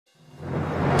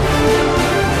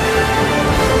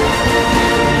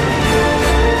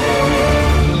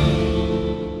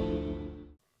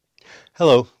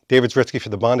Hello, David Zritsky for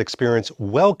the Bond Experience.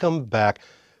 Welcome back.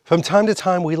 From time to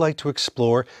time, we like to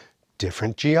explore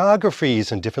different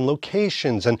geographies and different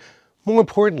locations, and more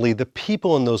importantly, the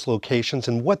people in those locations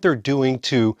and what they're doing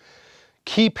to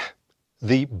keep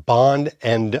the Bond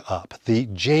end up, the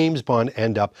James Bond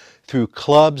end up through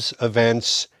clubs,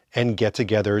 events, and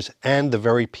get-togethers, and the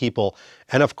very people.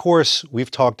 And of course,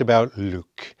 we've talked about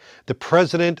Luc, the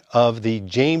president of the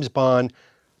James Bond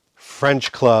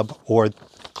French Club, or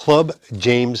Club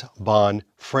James Bond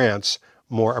France,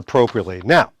 more appropriately.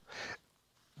 Now,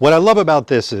 what I love about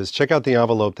this is, check out the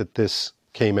envelope that this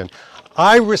came in.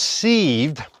 I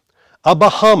received a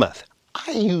behemoth.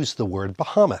 I use the word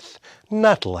behemoth,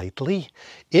 not lightly.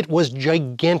 It was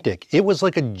gigantic. It was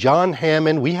like a John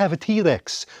Hammond, we have a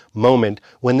T-Rex moment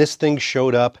when this thing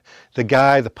showed up. The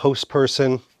guy, the post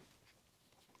person,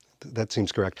 that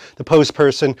seems correct, the post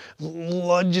person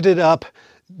lunged it up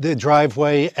the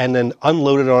driveway and then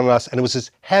unloaded on us, and it was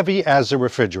as heavy as a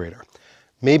refrigerator.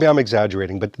 Maybe I'm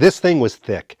exaggerating, but this thing was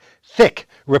thick,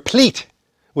 replete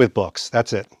with books.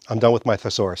 That's it. I'm done with my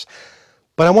thesaurus.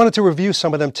 But I wanted to review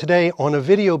some of them today on a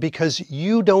video because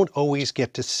you don't always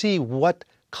get to see what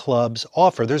clubs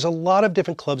offer. There's a lot of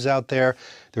different clubs out there.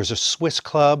 There's a Swiss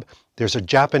club, there's a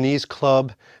Japanese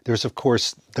club, there's of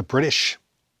course the British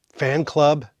fan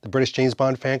club, the British James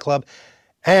Bond fan club,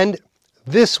 and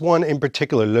this one in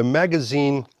particular, Le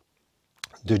Magazine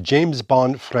de James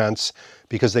Bond France,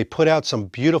 because they put out some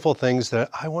beautiful things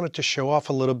that I wanted to show off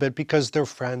a little bit because they're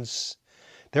friends,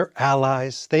 they're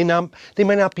allies. They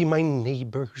might not be my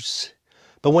neighbors,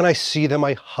 but when I see them,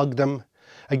 I hug them.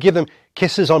 I give them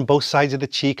kisses on both sides of the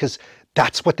cheek because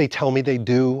that's what they tell me they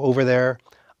do over there.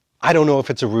 I don't know if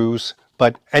it's a ruse,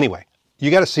 but anyway, you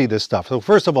got to see this stuff. So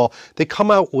first of all, they come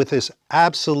out with this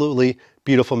absolutely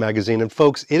beautiful magazine. And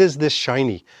folks, it is this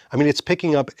shiny. I mean, it's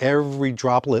picking up every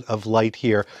droplet of light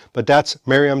here, but that's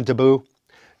Mariam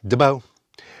Debo.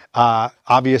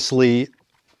 Obviously,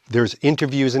 there's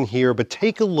interviews in here, but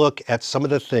take a look at some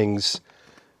of the things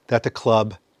that the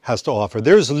club has to offer.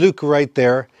 There's Luc right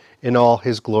there in all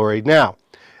his glory. Now,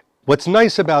 what's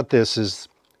nice about this is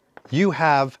you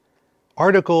have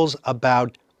articles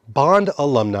about Bond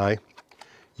alumni.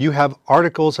 You have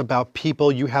articles about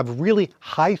people, you have really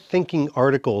high-thinking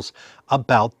articles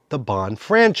about the Bond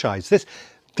franchise.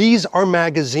 These are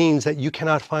magazines that you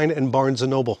cannot find in Barnes &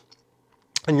 Noble.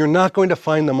 And you're not going to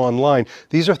find them online.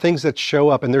 These are things that show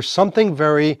up, and there's something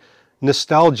very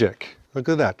nostalgic. Look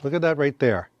at that right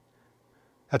there.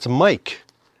 That's Mike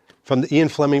from the Ian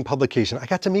Fleming publication. I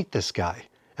got to meet this guy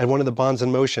at one of the Bonds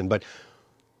in Motion, but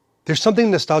there's something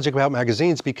nostalgic about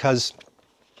magazines because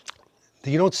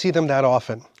you don't see them that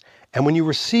often. And when you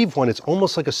receive one, it's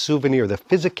almost like a souvenir. The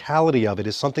physicality of it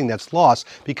is something that's lost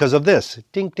because of this.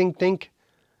 Dink, dink, dink.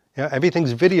 Yeah,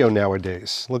 everything's video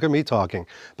nowadays. Look at me talking.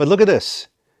 But look at this.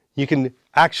 You can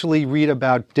actually read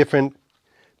about different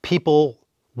people.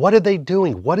 What are they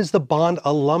doing? What is the Bond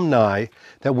alumni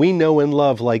that we know and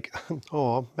love? Like,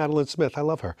 oh, Madeline Smith, I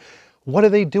love her. What are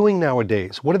they doing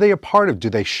nowadays? What are they a part of? Do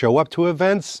they show up to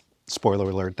events? Spoiler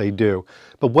alert, they do.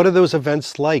 But what are those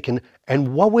events like?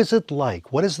 And what was it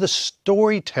like? What is the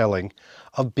storytelling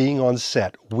of being on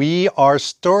set? We are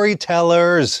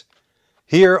storytellers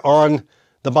here on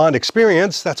the Bond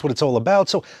Experience. That's what it's all about.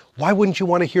 So why wouldn't you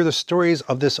want to hear the stories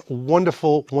of this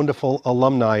wonderful, wonderful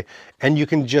alumni? And you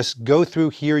can just go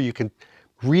through here. You can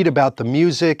read about the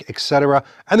music, etc.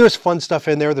 And there's fun stuff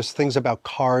in there. There's things about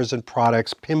cars and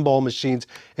products, pinball machines,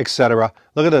 etc.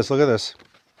 Look at this. Look at this.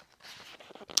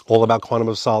 All about Quantum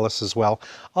of Solace as well.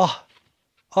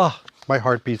 My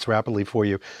heart beats rapidly for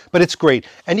you. But it's great.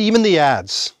 And even the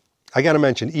ads, I got to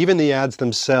mention, even the ads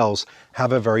themselves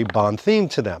have a very Bond theme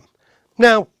to them.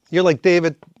 Now, you're like,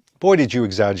 David, boy, did you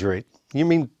exaggerate. You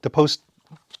mean the post,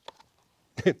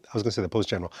 I was going to say the post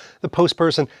general, the post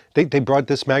person, they brought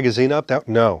this magazine up?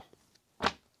 No.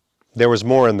 There was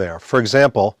more in there. For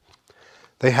example,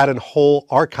 they had a whole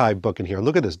archive book in here.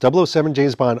 Look at this, 007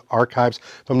 James Bond Archives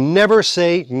from Never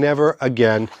Say Never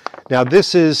Again. Now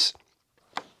this is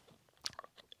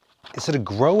it a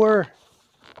grower?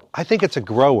 I think it's a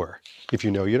grower. If you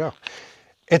know, you know.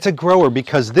 It's a grower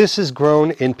because this is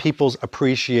grown in people's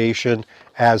appreciation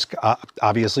as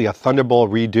obviously a Thunderball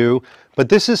redo. But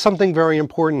this is something very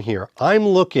important here. I'm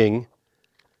looking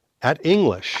at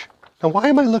English. Now why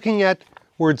am I looking at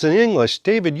words in English?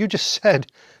 David, you just said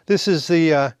this is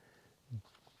the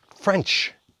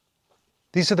French.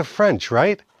 These are the French,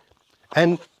 right?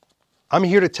 And I'm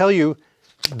here to tell you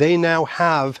they now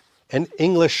have an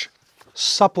English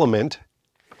supplement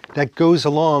that goes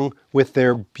along with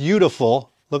their beautiful,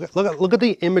 look at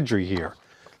the imagery here.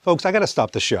 Folks, I got to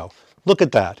stop the show. Look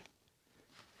at that.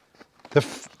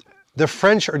 The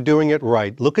French are doing it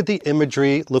right. Look at the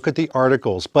imagery, look at the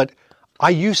articles. But I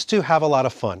used to have a lot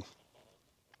of fun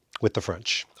with the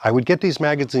French. I would get these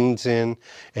magazines in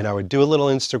and I would do a little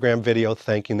Instagram video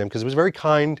thanking them because it was very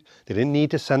kind. They didn't need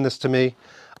to send this to me.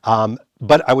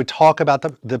 But I would talk about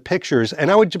the pictures and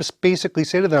I would just basically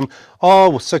say to them,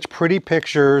 oh, such pretty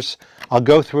pictures. I'll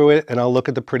go through it and I'll look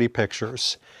at the pretty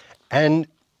pictures. And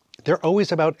they're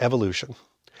always about evolution.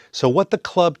 So what the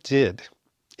club did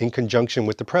in conjunction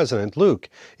with the president, Luc,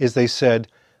 is they said,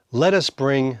 let us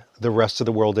bring the rest of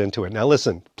the world into it. Now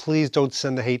listen, please don't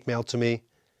send the hate mail to me.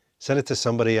 Send it to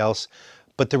somebody else.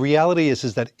 But the reality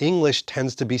is that English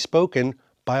tends to be spoken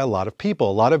by a lot of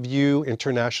people. A lot of you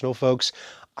international folks,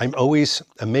 I'm always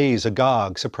amazed,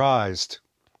 agog, surprised.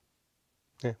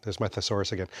 Yeah, there's my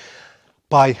thesaurus again.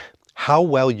 By how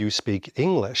well you speak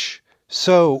English.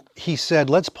 So he said,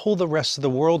 let's pull the rest of the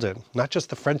world in, not just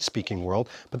the French-speaking world,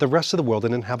 but the rest of the world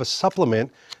in and have a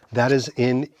supplement that is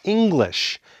in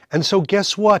English. And so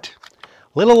guess what?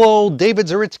 Little old David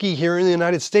Zaritsky here in the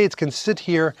United States can sit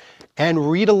here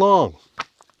and read along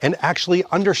and actually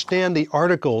understand the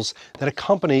articles that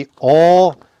accompany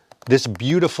all this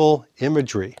beautiful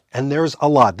imagery. And there's a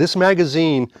lot. This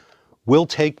magazine will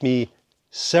take me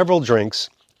several drinks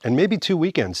and maybe 2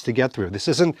 weekends to get through. This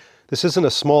isn't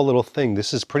a small little thing.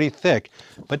 This is pretty thick,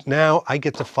 but now I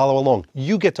get to follow along.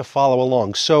 You get to follow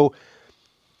along. So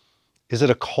is it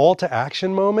a call to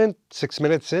action moment? 6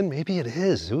 minutes in? Maybe it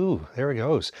is. Ooh, there it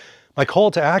goes. My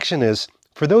call to action is,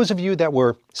 for those of you that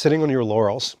were sitting on your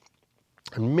laurels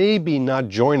and maybe not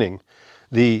joining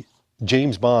the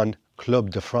James Bond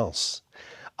Club de France,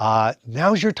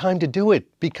 now's your time to do it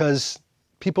because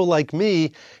people like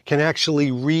me can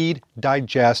actually read,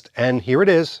 digest, and here it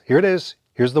is,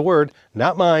 here's the word,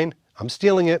 not mine, I'm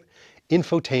stealing it,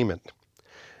 infotainment.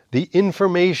 The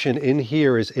information in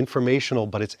here is informational,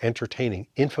 but it's entertaining,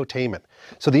 infotainment.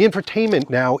 So the infotainment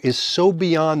now is so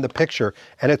beyond the picture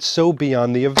and it's so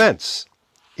beyond the events.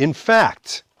 In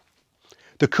fact,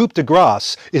 the coup de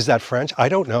grace, is that French? I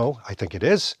don't know, I think it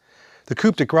is. The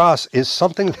coup de grace is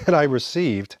something that I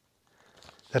received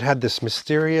that had this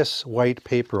mysterious white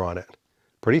paper on it,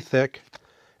 pretty thick.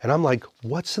 And I'm like,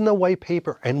 what's in the white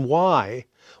paper and why?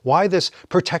 Why this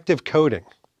protective coating?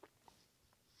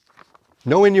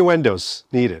 No innuendos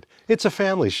needed. It's a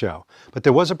family show, but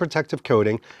there was a protective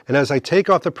coating. And as I take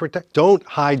off the don't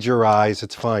hide your eyes,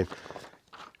 it's fine.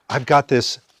 I've got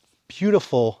this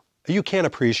beautiful, you can't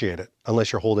appreciate it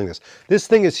unless you're holding this. This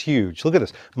thing is huge. Look at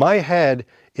this. My head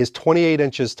is 28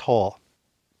 inches tall.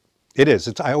 It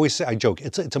is. I always say, I joke,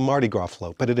 it's a Mardi Gras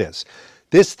float, but it is.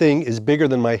 This thing is bigger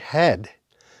than my head.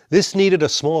 This needed a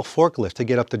small forklift to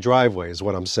get up the driveway is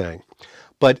what I'm saying.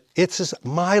 But it's this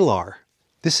Mylar.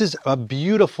 This is a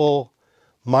beautiful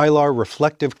Mylar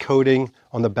reflective coating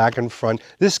on the back and front.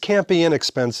 This can't be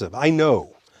inexpensive. I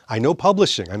know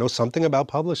publishing. I know something about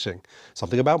publishing,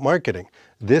 something about marketing.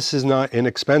 This is not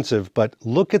inexpensive, but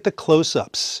look at the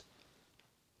close-ups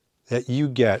that you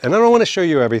get. And I don't want to show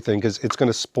you everything because it's going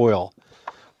to spoil.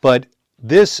 But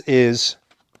this is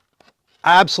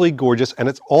absolutely gorgeous and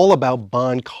it's all about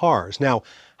Bond cars. Now,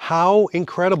 how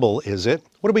incredible is it?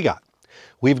 What do we got?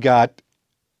 We've got,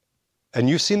 and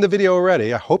you've seen the video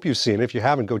already. I hope you've seen it. If you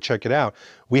haven't, go check it out.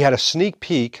 We had a sneak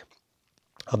peek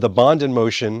of the Bond in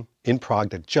Motion in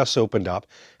Prague that just opened up,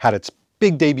 had its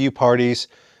big debut parties.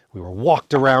 We were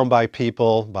walked around by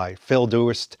people, by Phil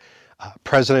Durst,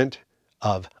 president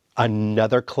of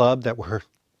another club that we're,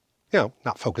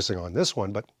 not focusing on this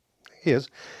one, but he is.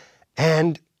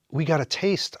 And we got a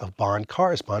taste of Bond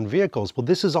cars, Bond vehicles. Well,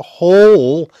 this is a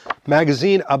whole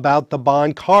magazine about the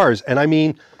Bond cars. And I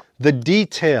mean, the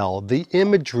detail, the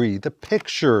imagery, the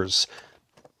pictures.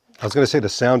 I was going to say the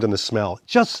sound and the smell.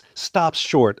 Just stops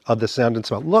short of the sound and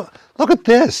smell. Look at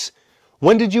this.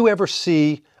 When did you ever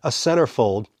see a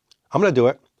centerfold? I'm going to do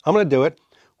it. I'm going to do it.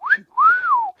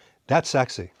 That's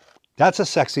sexy. That's a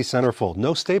sexy centerfold.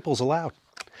 No staples allowed.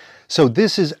 So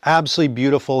this is absolutely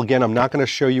beautiful. Again, I'm not going to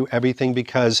show you everything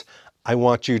because I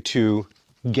want you to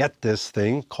get this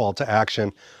thing, call to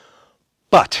action.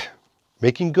 But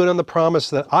making good on the promise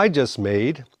that I just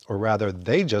made, or rather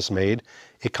they just made,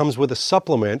 it comes with a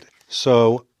supplement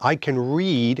so I can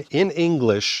read in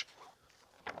English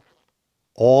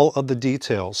all of the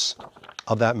details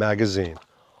of that magazine.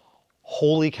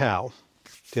 Holy cow,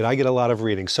 did I get a lot of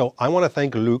reading. So I want to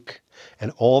thank Luc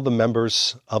and all the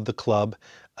members of the club.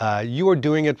 You are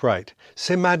doing it right.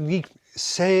 C'est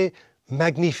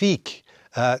magnifique,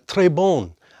 très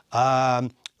bon.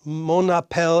 Mon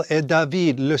appel est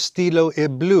David, le stylo est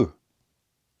bleu.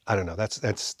 I don't know,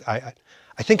 I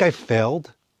think I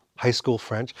failed high school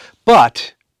French,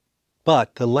 but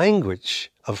But the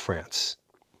language of France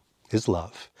is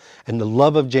love. And the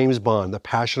love of James Bond, the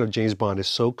passion of James Bond is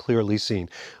so clearly seen.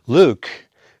 Luke,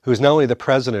 who is not only the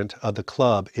president of the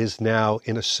club, is now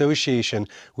in association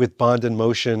with Bond in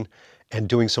Motion and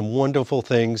doing some wonderful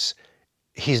things.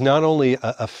 He's not only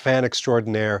a fan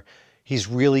extraordinaire, he's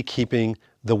really keeping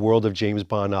the world of James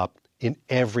Bond up in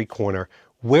every corner.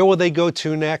 Where will they go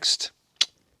to next?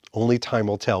 Only time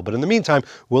will tell. But in the meantime,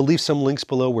 we'll leave some links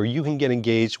below where you can get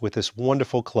engaged with this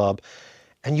wonderful club.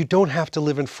 And you don't have to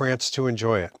live in France to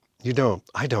enjoy it. You don't.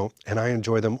 I don't. And I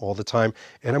enjoy them all the time.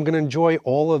 And I'm going to enjoy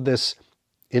all of this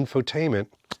infotainment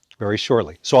very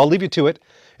shortly. So I'll leave you to it.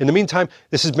 In the meantime,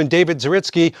 this has been David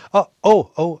Zaritsky.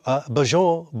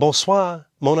 Bonjour, bonsoir,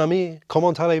 mon ami,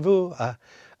 comment allez-vous?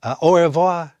 Au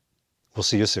revoir. We'll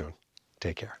see you soon.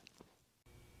 Take care.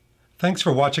 Thanks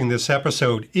for watching this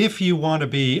episode. If you want to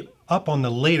be up on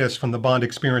the latest from the Bond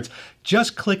experience,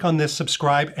 just click on this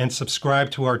subscribe and subscribe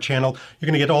to our channel. You're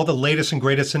going to get all the latest and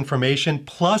greatest information,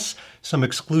 plus some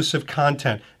exclusive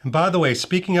content. And by the way,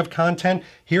 speaking of content,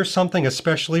 here's something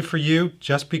especially for you,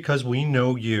 just because we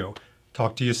know you.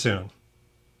 Talk to you soon.